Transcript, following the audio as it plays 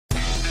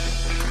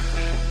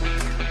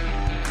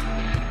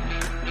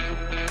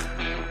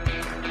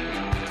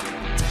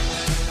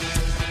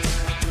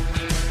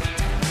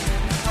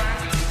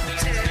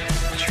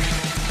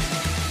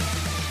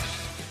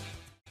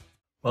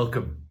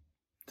Welcome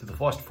to the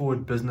Fast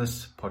Forward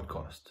Business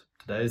Podcast.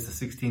 Today is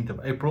the 16th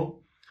of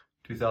April,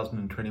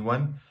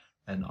 2021,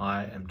 and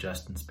I am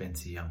Justin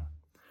Spencer Young.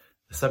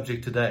 The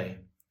subject today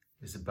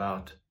is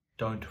about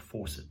don't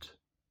force it.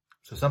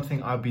 So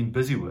something I've been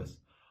busy with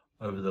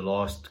over the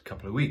last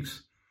couple of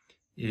weeks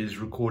is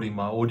recording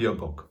my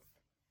audiobook.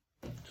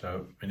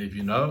 So many of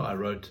you know I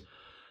wrote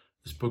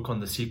this book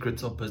on the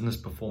secrets of business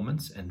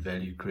performance and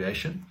value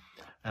creation,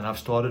 and I've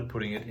started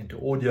putting it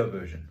into audio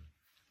version.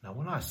 Now,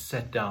 when I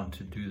sat down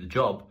to do the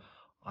job,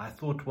 I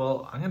thought,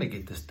 well, I'm going to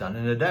get this done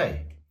in a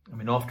day. I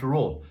mean, after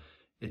all,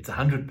 it's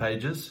 100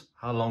 pages.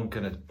 How long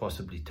can it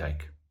possibly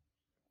take?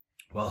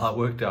 Well, I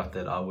worked out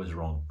that I was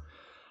wrong.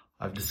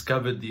 I've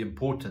discovered the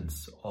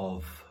importance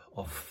of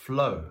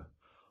flow,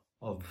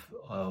 of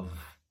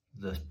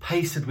the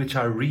pace at which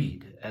I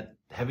read, at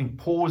having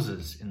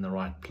pauses in the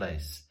right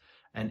place,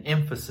 and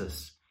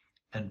emphasis,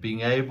 and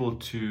being able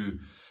to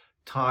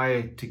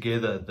tie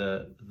together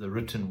the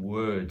written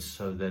words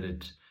so that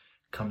it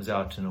comes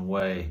out in a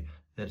way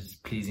that is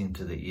pleasing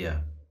to the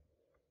ear.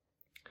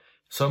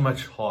 So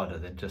much harder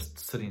than just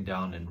sitting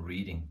down and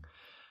reading.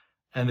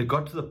 And it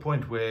got to the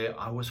point where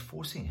I was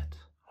forcing it.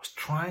 I was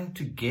trying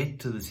to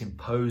get to this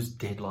imposed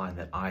deadline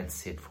that I had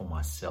set for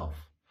myself.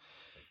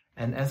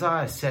 And as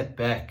I sat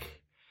back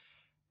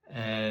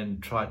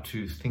and tried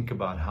to think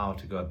about how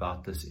to go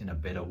about this in a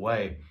better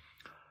way,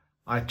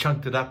 I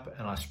chunked it up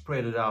and I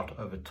spread it out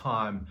over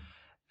time,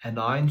 and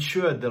I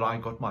ensured that I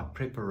got my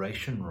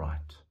preparation right.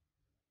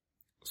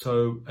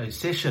 So a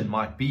session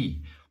might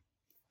be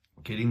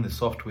getting the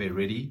software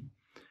ready,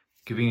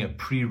 giving a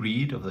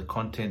pre-read of the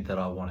content that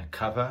I want to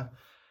cover,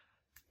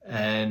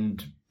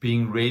 and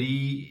being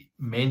ready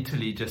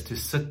mentally just to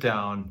sit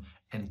down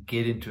and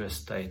get into a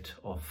state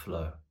of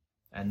flow.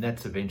 And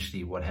that's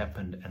eventually what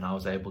happened, and I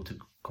was able to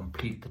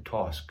complete the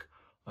task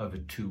over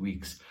 2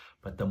 weeks.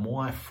 But the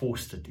more I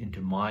forced it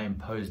into my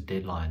imposed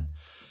deadline,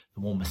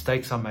 the more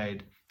mistakes I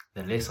made,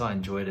 the less I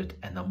enjoyed it,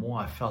 and the more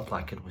I felt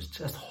like it was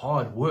just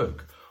hard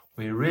work,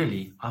 where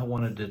really I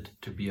wanted it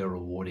to be a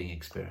rewarding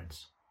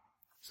experience.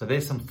 So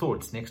there's some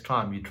thoughts. Next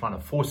time you're trying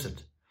to force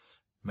it,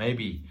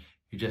 maybe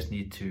you just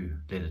need to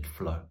let it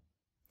flow.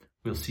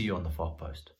 We'll see you on the Far Post.